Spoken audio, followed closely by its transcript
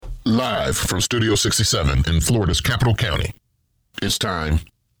Live from Studio 67 in Florida's Capital County. It's time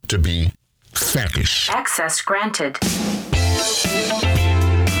to be FACish. Access granted.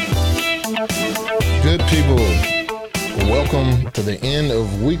 Good people, welcome to the end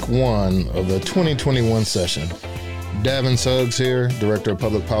of week one of the 2021 session. Davin Suggs here, Director of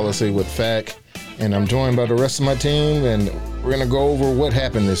Public Policy with FAC, and I'm joined by the rest of my team, and we're going to go over what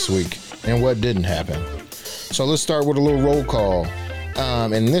happened this week and what didn't happen. So let's start with a little roll call.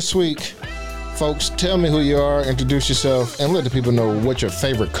 And this week, folks, tell me who you are, introduce yourself, and let the people know what your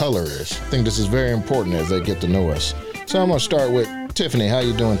favorite color is. I think this is very important as they get to know us. So I'm going to start with Tiffany. How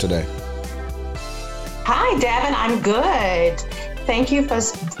you doing today? Hi, Davin. I'm good. Thank you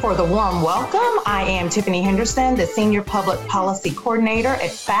for the warm welcome. I am Tiffany Henderson, the Senior Public Policy Coordinator at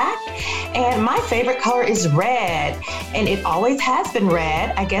FAC, and my favorite color is red, and it always has been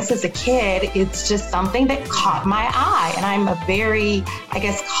red. I guess as a kid, it's just something that caught my eye, and I'm a very,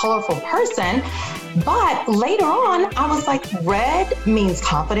 colorful person. But later on, I was like, red means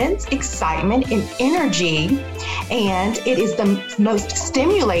confidence, excitement, and energy. And it is the most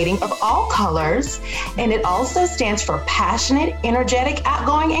stimulating of all colors. And it also stands for passionate, energetic,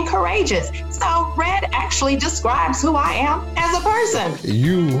 outgoing, and courageous. So red actually describes who I am as a person.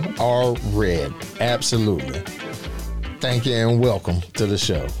 You are red. Absolutely. Thank you and welcome to the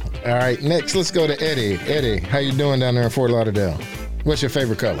show. All right, next, let's go to Eddie. Eddie, how you doing down there in Fort Lauderdale? What's your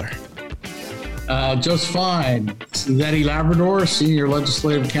favorite color? Just fine. This is Eddie Labrador, Senior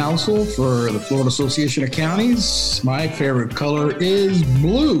Legislative Counsel for the Florida Association of Counties. My favorite color is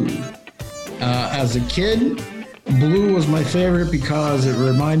blue. As a kid, blue was my favorite because it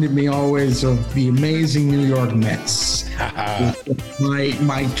reminded me always of the amazing New York Mets.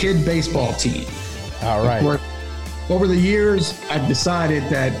 my kid baseball team. All right. Course, over the years, I've decided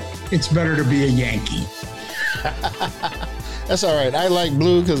that it's better to be a Yankee. That's all right. I like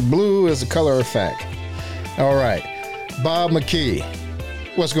blue because blue is the color of FAC. All right. Bob McKee,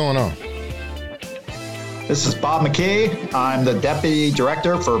 what's going on? This is Bob McKee. I'm the Deputy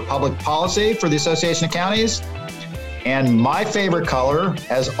Director for Public Policy for the Association of Counties. And my favorite color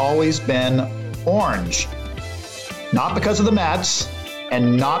has always been orange. Not because of the Mets,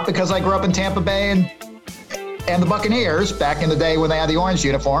 and not because I grew up in Tampa Bay and the Buccaneers back in the day when they had the orange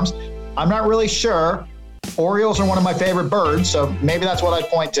uniforms. I'm not really sure. Orioles are one of my favorite birds, so maybe that's what I'd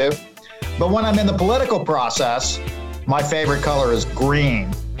point to. But when I'm in the political process, my favorite color is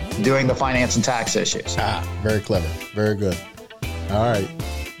green, doing the finance and tax issues. Very clever. Very good. All right.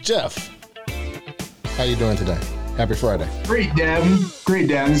 Jeff, how you doing today? Happy Friday. Great, Devin.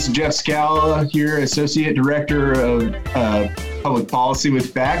 This is Jeff Scala here, Associate Director of Public Policy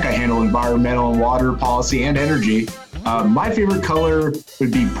with FAC. I handle environmental and water policy and energy. My favorite color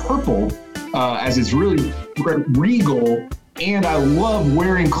would be purple, as it's really regal, and I love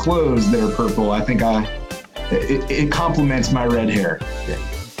wearing clothes that are purple. I think it complements my red hair.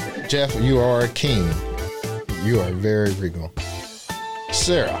 Yeah. Jeff, you are a king. You are very regal.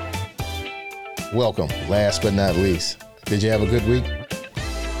 Sarah, welcome. Last but not least, did you have a good week?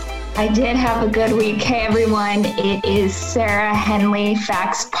 I did have a good week. Hey, everyone. It is Sarah Henley,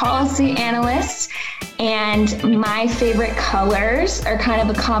 FAC's policy analyst. And my favorite colors are kind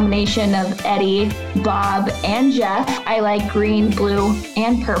of a combination of Eddie, Bob, and Jeff. I like green, blue,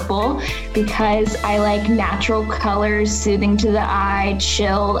 and purple because I like natural colors, soothing to the eye,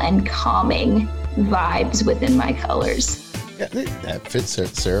 chill, and calming vibes within my colors. Yeah, that fits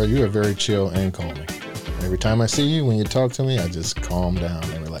it, Sarah. You are very chill and calming. Every time I see you, when you talk to me, I just calm down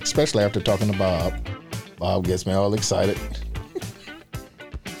and relax, especially after talking to Bob. Bob gets me all excited.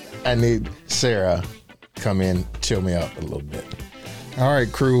 I need Sarah come in, chill me out a little bit. All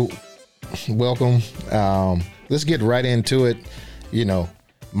right, crew, welcome. Let's get right into it. You know,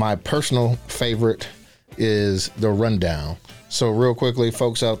 my personal favorite is the rundown. So real quickly,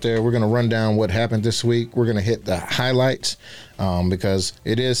 folks out there, we're going to run down what happened this week. We're going to hit the highlights because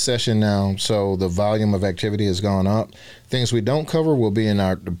it is session now, so the volume of activity has gone up. Things we don't cover will be in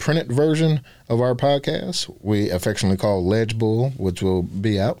the printed version of our podcast. We affectionately call Legible, which will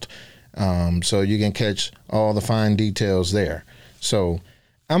be out. So you can catch all the fine details there. So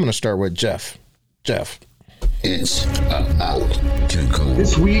I'm going to start with Jeff. Jeff. It's about to go.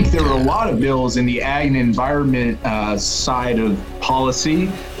 This week, there were a lot of bills in the ag and environment side of policy.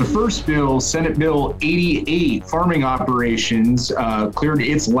 The first bill, Senate Bill 88, farming operations, cleared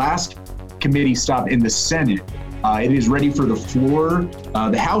its last committee stop in the Senate. It is ready for the floor.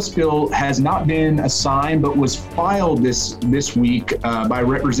 The House bill has not been assigned, but was filed this week by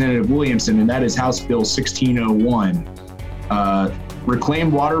Representative Williamson, and that is House Bill 1601.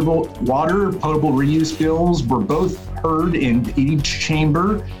 Reclaimed water, potable reuse bills were both heard in each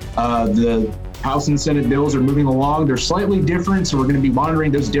chamber. The House and Senate bills are moving along. They're slightly different, so we're going to be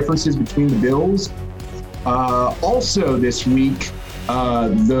monitoring those differences between the bills. Also this week,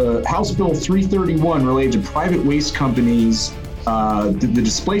 the House Bill 331 related to private waste companies, the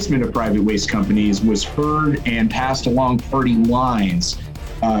displacement of private waste companies, was heard and passed along party lines.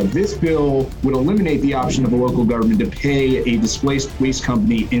 This bill would eliminate the option of a local government to pay a displaced waste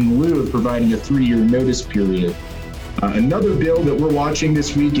company in lieu of providing a 3-year notice period. Another bill that we're watching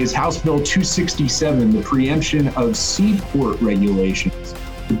this week is House Bill 267, the preemption of seaport regulations.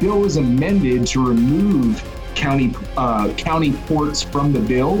 The bill was amended to remove county ports from the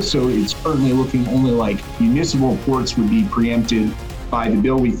bill, so it's currently looking only like municipal ports would be preempted by the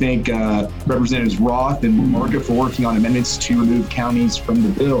bill. We thank Representatives Roth and Marka for working on amendments to remove counties from the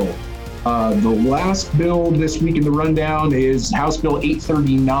bill. The last bill this week in the rundown is House Bill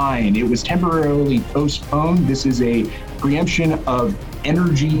 839. It was temporarily postponed. This is a preemption of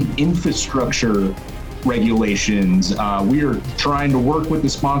energy infrastructure regulations. We are trying to work with the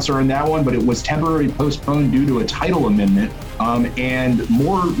sponsor on that one, but it was temporarily postponed due to a title amendment, and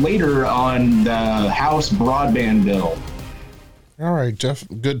more later on the House broadband bill. All right, Jeff,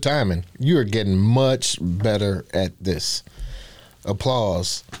 good timing. You are getting much better at this.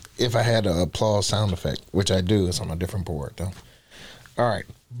 Applause. If I had an applause sound effect, which I do, it's on a different board, though. All right,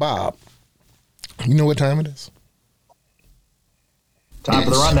 Bob, you know what time it is? Time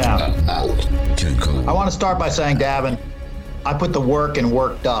for the rundown. I want to start by saying, Davin, I put the work in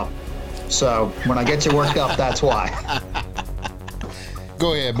worked up. So when I get you worked up, that's why.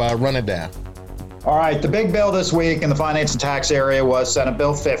 Go ahead, Bob, run it down. All right, the big bill this week in the finance and tax area was Senate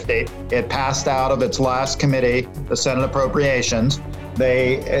Bill 50. It passed out of its last committee, the Senate Appropriations.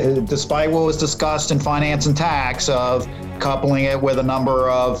 They, despite what was discussed in finance and tax of coupling it with a number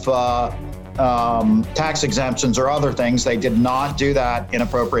of tax exemptions or other things, they did not do that in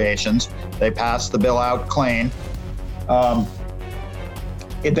appropriations. They passed the bill out clean.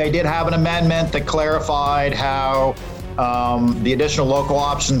 They did have an amendment that clarified how the additional local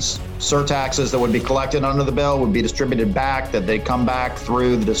options surtaxes that would be collected under the bill would be distributed back, that they come back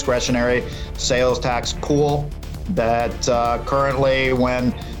through the discretionary sales tax pool, that currently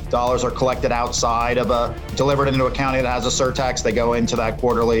when dollars are collected outside of delivered into a county that has a surtax, they go into that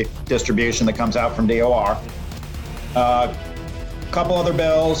quarterly distribution that comes out from DOR. Couple other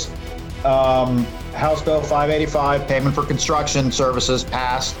bills. House Bill 585, payment for construction services,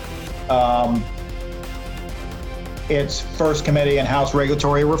 passed its first committee in House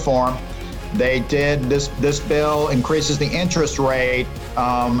Regulatory Reform. They did this bill increases the interest rate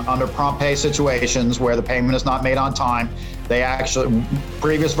under prompt pay situations where the payment is not made on time. They actually,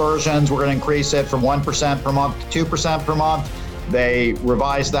 previous versions were going to increase it from 1% per month to 2% per month. They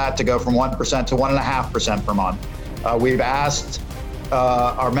revised that to go from 1% to 1.5% per month. We've asked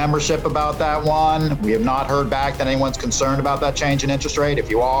our membership about that one. We have not heard back that anyone's concerned about that change in interest rate. If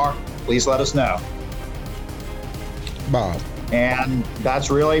you are, please let us know. Bob. And that's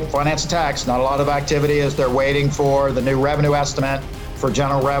really finance and tax. Not a lot of activity as they're waiting for the new revenue estimate for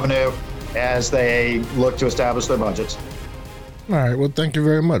general revenue as they look to establish their budgets. All right. Well, thank you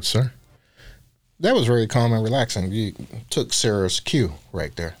very much, sir. That was very calm and relaxing. You took Sarah's cue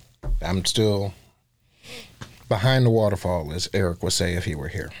right there. I'm still behind the waterfall, as Eric would say if he were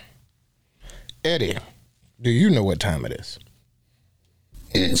here. Eddie, do you know what time it is?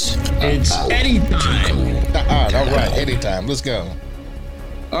 It's Eddie time. All right, Eddie time. Let's go.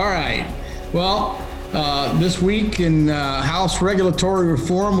 All right. Well, this week in House Regulatory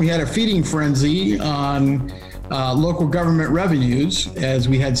Reform, we had a feeding frenzy on local government revenues, as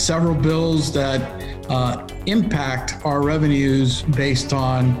we had several bills that impact our revenues based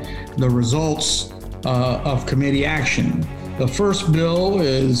on the results of committee action. The first bill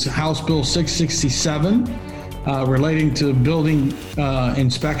is House Bill 667. Relating to building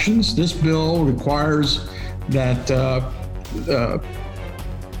inspections. This bill requires that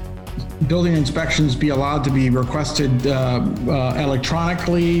building inspections be allowed to be requested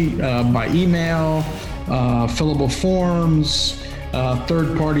electronically, by email, fillable forms,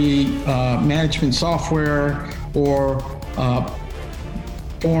 third-party management software, or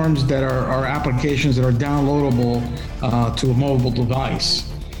forms that are applications that are downloadable to a mobile device.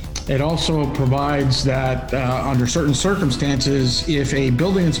 It also provides that under certain circumstances, if a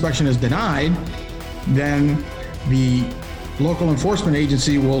building inspection is denied, then the local enforcement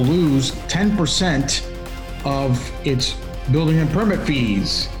agency will lose 10% of its building and permit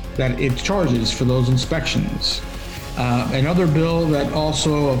fees that it charges for those inspections. Another bill that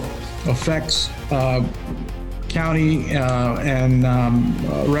also affects county and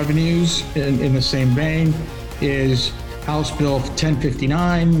revenues in the same vein is House Bill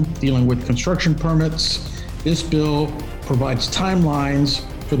 1059, dealing with construction permits. This bill provides timelines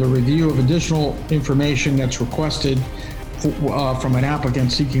for the review of additional information that's requested from an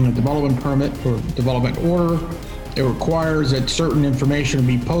applicant seeking a development permit or development order. It requires that certain information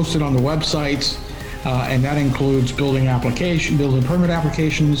be posted on the websites, and that includes building permit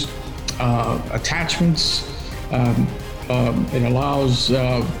applications, attachments. It allows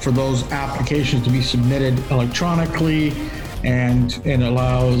for those applications to be submitted electronically, and it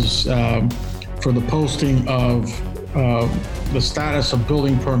allows for the posting of the status of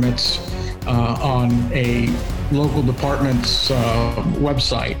building permits on a local department's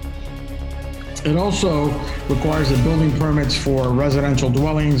website. It also requires that building permits for residential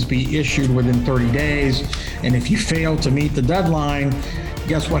dwellings be issued within 30 days. And if you fail to meet the deadline,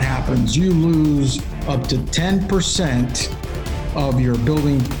 guess what happens? You lose up to 10% of your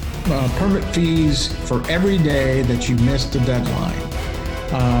building permit fees for every day that you missed the deadline.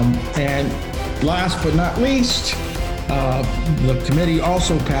 And last but not least, the committee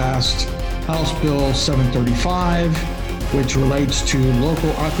also passed House Bill 735, which relates to local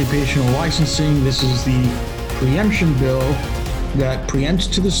occupational licensing. This is the preemption bill that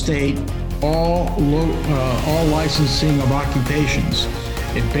preempts to the state all licensing of occupations.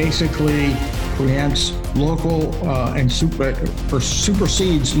 It basically preempts local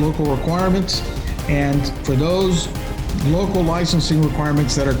supersedes local requirements. And for those local licensing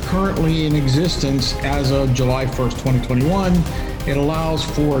requirements that are currently in existence as of July 1st, 2021, it allows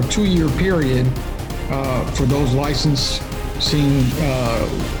for a 2-year period for those licensing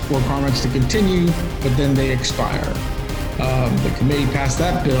requirements to continue, but then they expire. The committee passed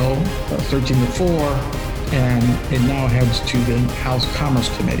that bill 13-4, and it now heads to the House Commerce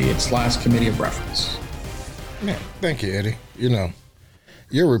Committee, its last committee of reference. Man, thank you, Eddie. You know,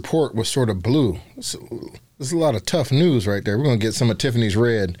 your report was sort of blue. There's a lot of tough news right there. We're going to get some of Tiffany's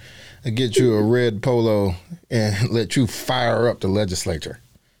red and get you a red polo and let you fire up the legislature.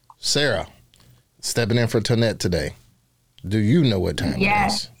 Sarah, stepping in for Tonette today. Do you know what time it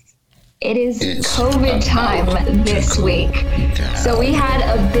is? It is COVID time this week. So we had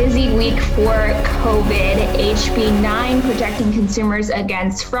a busy week for COVID. HB 9, protecting consumers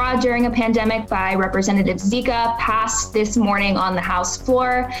against fraud during a pandemic by Representative Zika, passed this morning on the House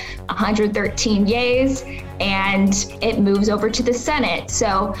floor, 113 yeas, and it moves over to the Senate.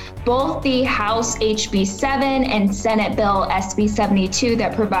 So both the House HB 7 and Senate Bill SB 72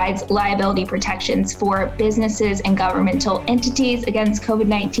 that provides liability protections for businesses and governmental entities against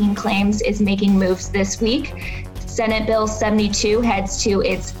COVID-19 claims is making moves this week. Senate Bill 72 heads to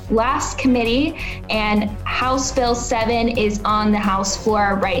its last committee, and House Bill 7 is on the House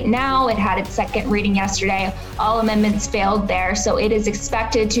floor right now. It had its second reading yesterday. All amendments failed there, so it is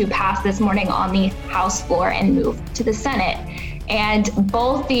expected to pass this morning on the House floor and move to the Senate. And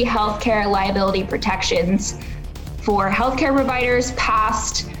both the healthcare liability protections for healthcare providers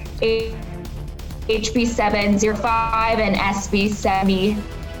passed HB 705 and SB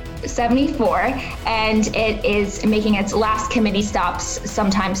 74, and it is making its last committee stops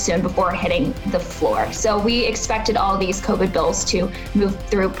sometime soon before hitting the floor. So we expected all these COVID bills to move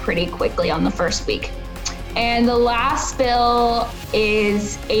through pretty quickly on the first week. And the last bill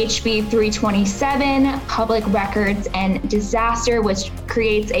is HB 327, Public Records and Disaster, which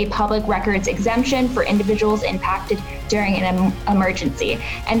creates a public records exemption for individuals impacted during an emergency.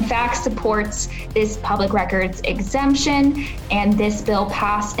 And FACish supports this public records exemption, and this bill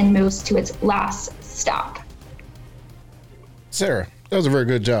passed and moves to its last stop. Sarah, that was a very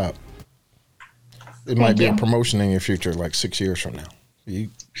good job. It might be a promotion in your future, like 6 years from now. You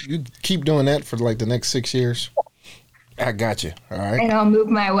keep doing that for like the next 6 years. I got you. All right. And I'll move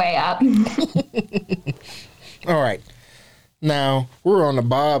my way up. All right. Now, we're on the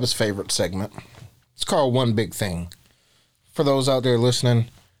Bob's favorite segment. It's called One Big Thing. For those out there listening,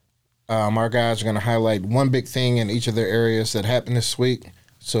 our guys are going to highlight one big thing in each of their areas that happened this week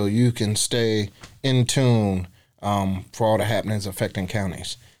so you can stay in tune for all the happenings affecting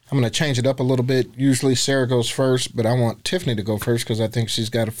counties. I'm going to change it up a little bit. Usually Sarah goes first, but I want Tiffany to go first because I think she's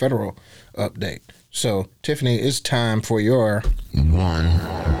got a federal update. So, Tiffany, it's time for your One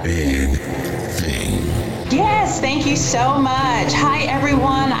Big Thing. Yes, thank you so much. Hi,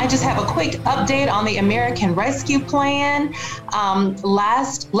 everyone. I just have a quick update on the American Rescue Plan.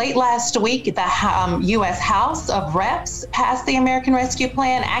 Late last week, the U.S. House of Reps passed the American Rescue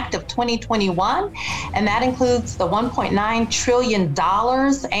Plan Act of 2021, and that includes the $1.9 trillion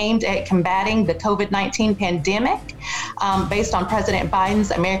aimed at combating the COVID-19 pandemic based on President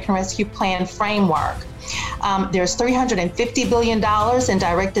Biden's American Rescue Plan framework. There's $350 billion in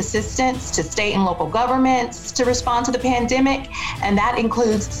direct assistance to state and local governments to respond to the pandemic, and that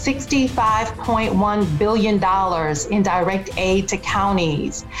includes $65.1 billion in direct aid to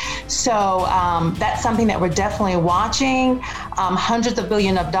counties. So that's something that we're definitely watching. Hundreds of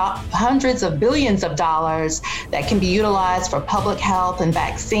billions of dollars that can be utilized for public health and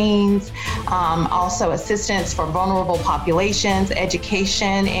vaccines, also assistance for vulnerable populations,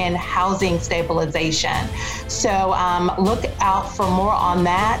 education, and housing stabilization. So look out for more on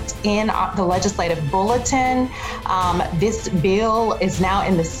that in the legislative bulletin. This bill is now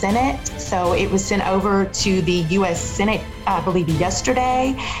in the Senate, so it was sent over to the U.S. Senate, I believe,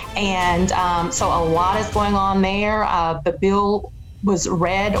 yesterday, and so a lot is going on there. The bill was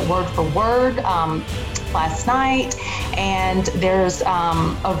read word for word last night, and there's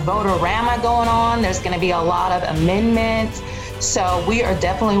a vote-a-rama going on. There's going to be a lot of amendments, so we are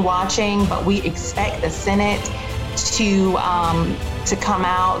definitely watching, but we expect the Senate to come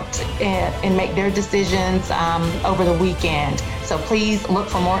out and make their decisions over the weekend. So please look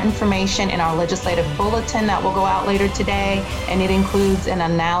for more information in our legislative bulletin that will go out later today, and it includes an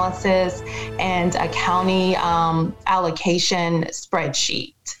analysis and a county allocation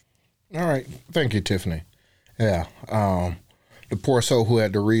spreadsheet. All right. Thank you, Tiffany. Yeah. The poor soul who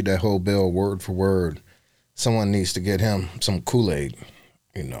had to read that whole bill word for word, someone needs to get him some Kool-Aid,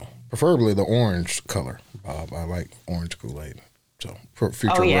 preferably the orange color, Bob. I like orange Kool-Aid. So for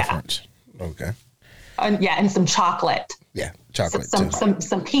future reference. Okay. And some chocolate. Yeah, chocolate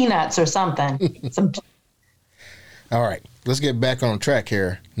some peanuts or something. All right, let's get back on track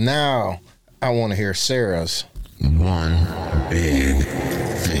here. Now I want to hear Sarah's one big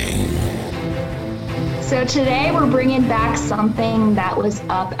thing. So today we're bringing back something that was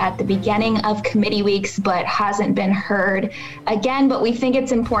up at the beginning of committee weeks but hasn't been heard again, but we think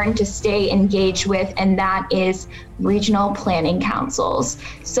it's important to stay engaged with, and that is regional planning councils.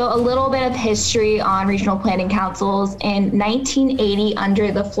 So a little bit of history on regional planning councils. In 1980,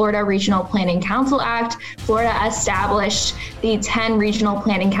 under the Florida Regional Planning Council Act, Florida established the 10 regional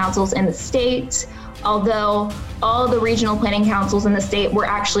planning councils in the state. Although all the regional planning councils in the state were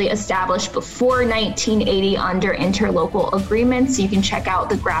actually established before 1980 under interlocal agreements. You can check out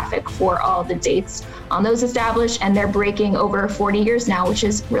the graphic for all the dates on those established, and they're breaking over 40 years now, which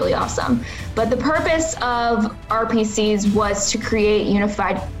is really awesome. But the purpose of RPCs was to create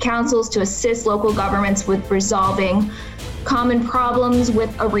unified councils to assist local governments with resolving common problems with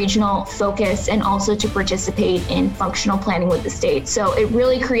a regional focus, and also to participate in functional planning with the state. So it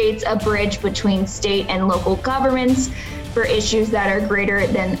really creates a bridge between state and local governments for issues that are greater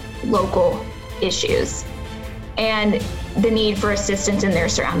than local issues, and the need for assistance in their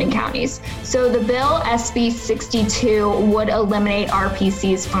surrounding counties. So the bill, SB 62, would eliminate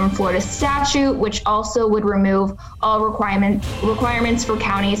RPCs from Florida statute, which also would remove all requirements for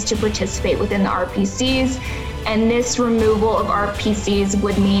counties to participate within the RPCs. And this removal of RPCs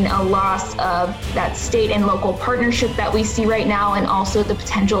would mean a loss of that state and local partnership that we see right now, and also the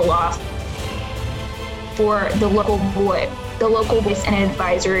potential loss for the local voice and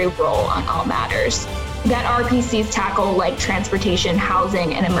advisory role on all matters that RPCs tackle, like transportation,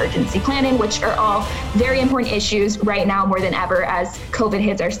 housing, and emergency planning, which are all very important issues right now more than ever as COVID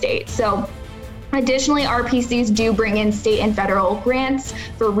hits our state. So additionally, RPCs do bring in state and federal grants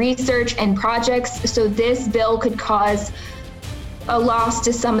for research and projects. So this bill could cause a loss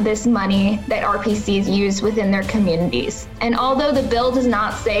to some of this money that RPCs use within their communities. And although the bill does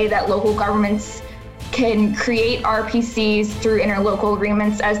not say that local governments can create RPCs through interlocal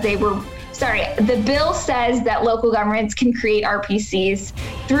agreements the bill says that local governments can create RPCs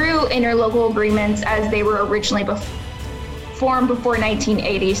through interlocal agreements as they were originally formed before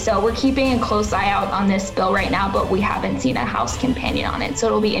 1980. So we're keeping a close eye out on this bill right now, but we haven't seen a House companion on it. So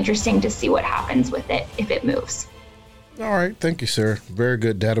it'll be interesting to see what happens with it if it moves. All right. Thank you, sir. Very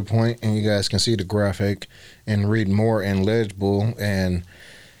good data point. And you guys can see the graphic and read more in legible. And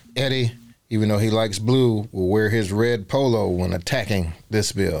Eddie, even though he likes blue, will wear his red polo when attacking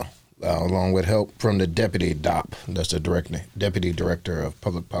this bill, along with help from the Deputy DOP. That's the Deputy Director of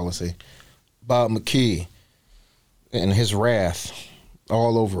Public Policy, Bob McKee, and his wrath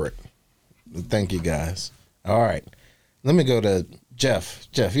all over it. Thank you, guys. All right. Let me go to Jeff.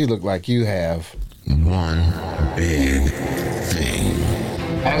 Jeff, you look like you have one big thing.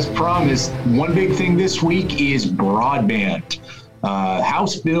 As promised, one big thing this week is broadband.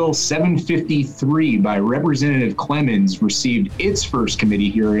 House Bill 753 by Representative Clemens received its first committee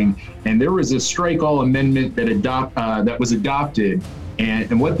hearing, and there was a strike-all amendment that was adopted.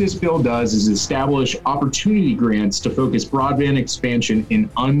 And what this bill does is establish opportunity grants to focus broadband expansion in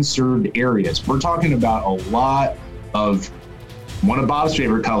unserved areas. We're talking about a lot of one of Bob's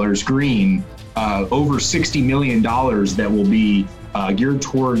favorite colors, green, over $60 million that will be geared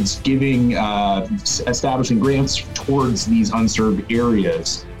towards establishing grants towards these unserved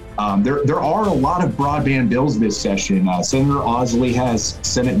areas. There are a lot of broadband bills this session. Senator Osley has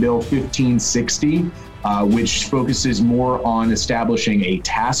Senate Bill 1560, which focuses more on establishing a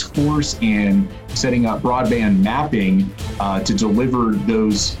task force and setting up broadband mapping to deliver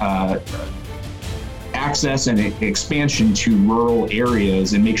those access and expansion to rural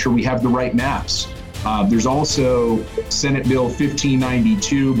areas and make sure we have the right maps. There's also Senate Bill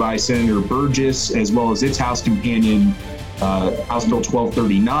 1592 by Senator Burgess, as well as its House companion, House Bill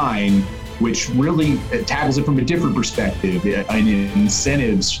 1239, which really tackles it from a different perspective and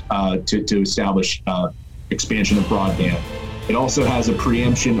incentives to establish expansion of broadband. It also has a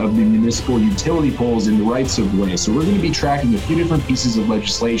preemption of the municipal utility poles in the rights of way. So we're going to be tracking a few different pieces of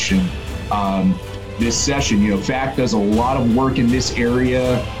legislation this session. FAC does a lot of work in this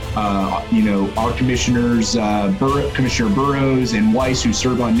area. Our commissioners, Commissioner Burrows and Weiss, who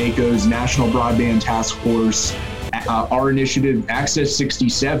serve on NACO's National Broadband Task Force, our initiative, Access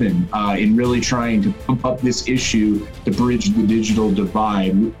 67, in really trying to pump up this issue to bridge the digital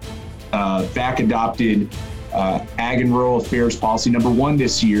divide. FAC adopted Ag and Rural Affairs Policy number 1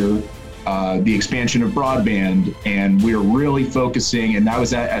 this year, the expansion of broadband, and we're really focusing, and that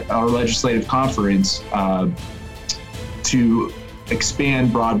was at our legislative conference, to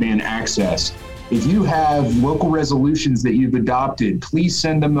expand broadband access. If you have local resolutions that you've adopted, please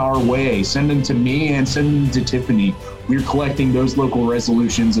send them our way. Send them to me and send them to Tiffany. We're collecting those local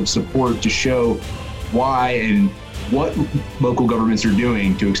resolutions of support to show why and what local governments are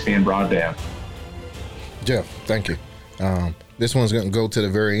doing to expand broadband. Jeff, thank you. This one's going to go to the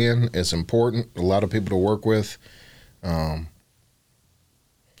very end. It's important. A lot of people to work with.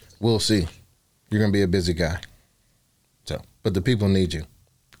 We'll see. You're going to be a busy guy. But the people need you.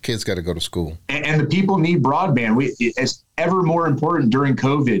 Kids got to go to school. And the people need broadband. It's ever more important during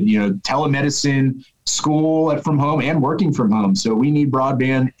COVID, telemedicine, school from home, and working from home. So we need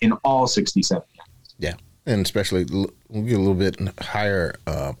broadband in all 67 counties. Yeah. And especially we'll get a little bit higher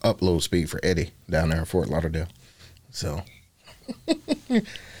upload speed for Eddie down there in Fort Lauderdale. So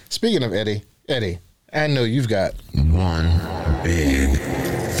speaking of Eddie, I know you've got one big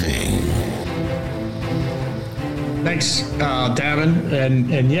thing. Thanks, Davin.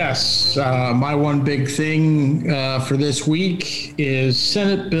 And yes, my one big thing for this week is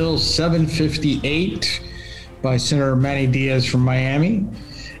Senate Bill 758 by Senator Manny Diaz from Miami.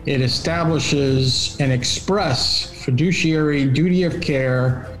 It establishes an express fiduciary duty of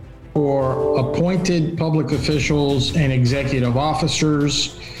care for appointed public officials and executive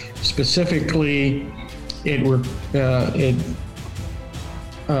officers. Specifically, it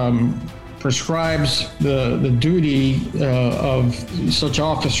prescribes the duty of such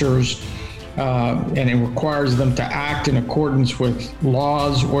officers, and it requires them to act in accordance with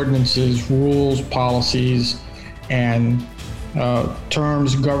laws, ordinances, rules, policies, and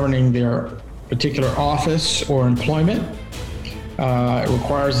terms governing their particular office or employment. It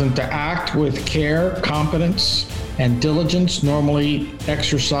requires them to act with care, competence, and diligence normally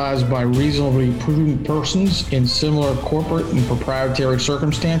exercised by reasonably prudent persons in similar corporate and proprietary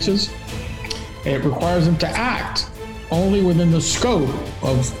circumstances. It requires them to act only within the scope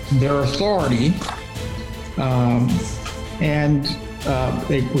of their authority, and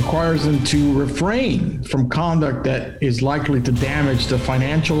it requires them to refrain from conduct that is likely to damage the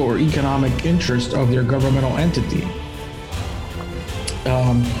financial or economic interest of their governmental entity.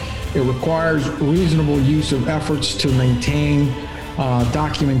 It requires reasonable use of efforts to maintain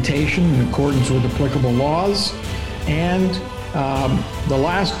documentation in accordance with applicable laws, and the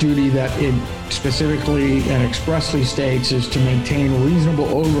last duty that it specifically and expressly states is to maintain reasonable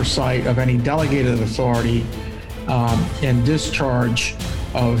oversight of any delegated authority and discharge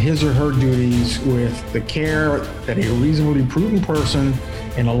of his or her duties with the care that a reasonably prudent person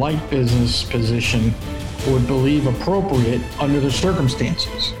in a like business position would believe appropriate under the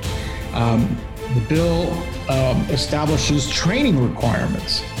circumstances. The bill establishes training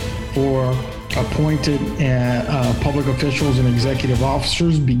requirements for appointed public officials and executive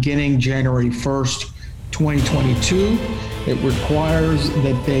officers beginning January 1st, 2022. It requires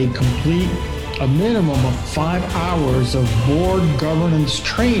that they complete a minimum of 5 hours of board governance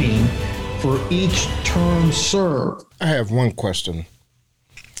training for each term served. I have one question.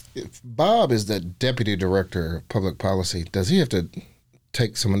 If Bob is the Deputy Director of Public Policy, does he have to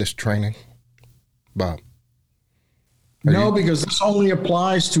take some of this training? Bob? No, because this only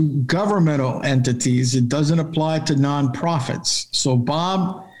applies to governmental entities. It doesn't apply to nonprofits. So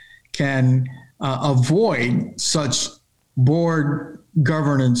Bob can avoid such board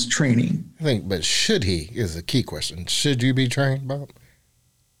governance training. I think, but should he is the key question. Should you be trained, Bob?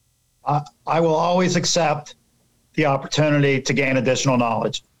 I will always accept the opportunity to gain additional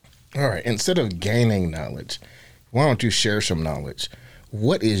knowledge. All right. Instead of gaining knowledge, why don't you share some knowledge?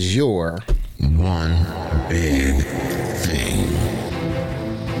 What is your one big thing?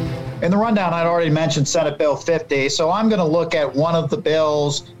 In the rundown, I'd already mentioned Senate Bill 50, so I'm going to look at one of the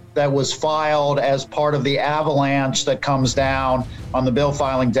bills that was filed as part of the avalanche that comes down on the bill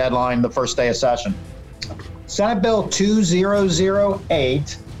filing deadline the first day of session. Senate Bill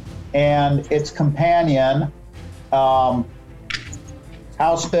 2008 and its companion, House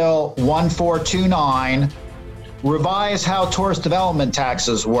Bill 1429, revise how tourist development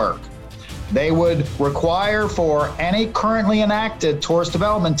taxes work. They would require for any currently enacted tourist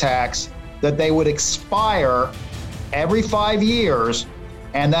development tax that they would expire every 5 years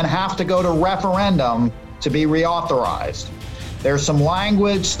and then have to go to referendum to be reauthorized. There's some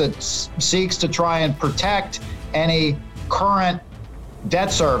language that seeks to try and protect any current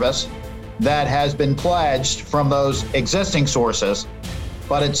debt service that has been pledged from those existing sources,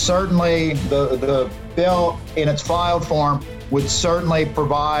 but it's certainly, the bill in its filed form would certainly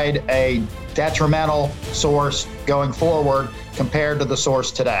provide a detrimental source going forward compared to the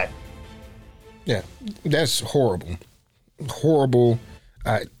source today. Yeah, that's horrible. Horrible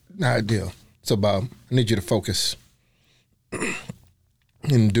idea. So, Bob, I need you to focus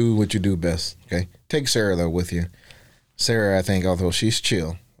and do what you do best, okay? Take Sarah, though, with you. Sarah, I think, although she's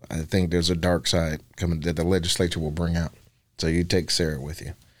chill, I think there's a dark side coming that the legislature will bring out. So you take Sarah with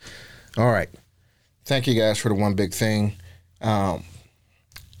you. All right. Thank you guys for the one big thing.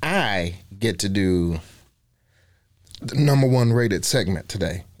 I get to do the number one rated segment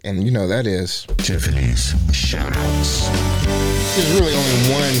today. And you know that is Tiffany's Shoutouts. There's really only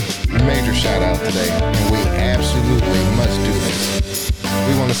one major shout out today, and we absolutely must do this.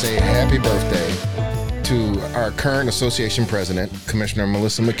 We want to say happy birthday to our current association president, Commissioner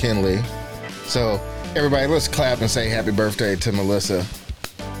Melissa McKinley. So everybody, let's clap and say happy birthday to Melissa.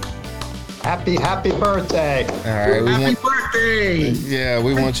 Happy birthday. All right. Happy birthday. Yeah,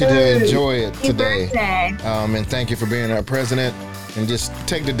 we want you to enjoy it Happy today. birthday. And thank you for being our president. And just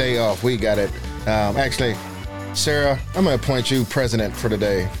take the day off. We got it. Actually, Sarah, I'm going to appoint you president for the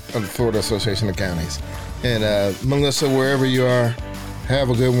day of the Florida Association of Counties. And Melissa, wherever you are, have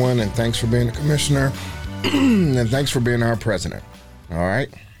a good one. And thanks for being the commissioner. And thanks for being our president. All right.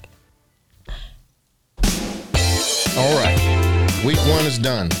 All right. Week one is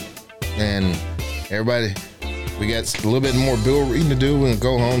done. And everybody, we got a little bit more bill reading to do. We'll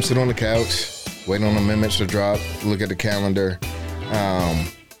go home, sit on the couch, wait on amendments to drop, look at the calendar.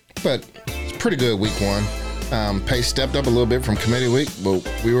 But it's pretty good week one. Pace stepped up a little bit from committee week, but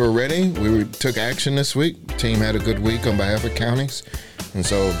we were ready. We took action this week. The team had a good week on behalf of counties. And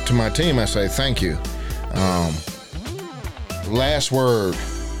so to my team, I say thank you. Last word.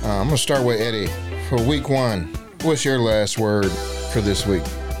 I'm going to start with Eddie. For week one, what's your last word for this week?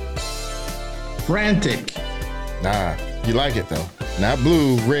 Frantic. Nah, you like it though. Not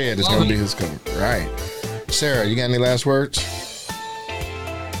blue, red is going to be his color. Right. Sarah, you got any last words?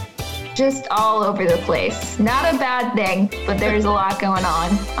 Just all over the place. Not a bad thing, but there's a lot going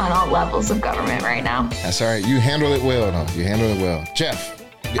on all levels of government right now. That's all right. You handle it well, though. You handle it well. Jeff.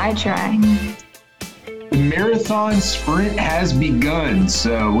 I try. The marathon sprint has begun.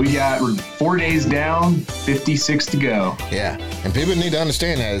 So we're 4 days down, 56 to go. Yeah. And people need to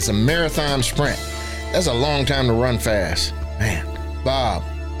understand that it's a marathon sprint. That's a long time to run fast. Man. Bob,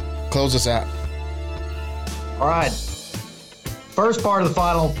 close us out. All right. First part of the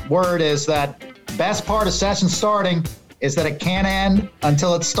final word is that best part of session starting is that it can't end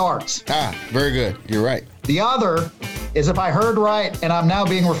until it starts. Very good. You're right. The other is, if I heard right, and I'm now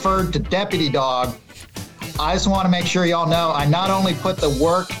being referred to Deputy Dog, I just want to make sure y'all know I not only put the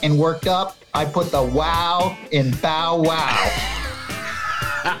work in worked up, I put the wow in bow wow.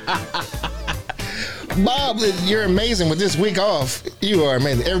 Bob, you're amazing with this week off. You are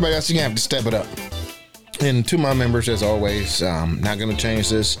amazing. Everybody else, you're going to have to step it up. And to my members, as always, not going to change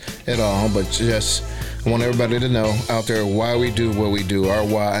this at all, but just I want everybody to know out there why we do what we do. Our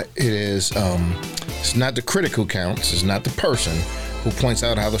why is, it's not the critic who counts. It's not the person who points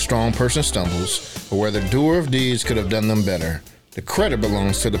out how the strong person stumbles or where the doer of deeds could have done them better. The credit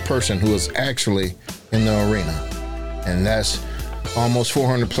belongs to the person who is actually in the arena. And that's almost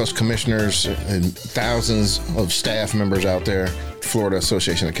 400 plus commissioners and thousands of staff members out there, Florida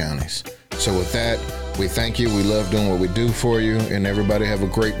Association of Counties. So with that, we thank you. We love doing what we do for you, and everybody have a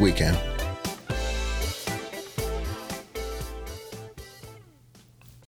great weekend.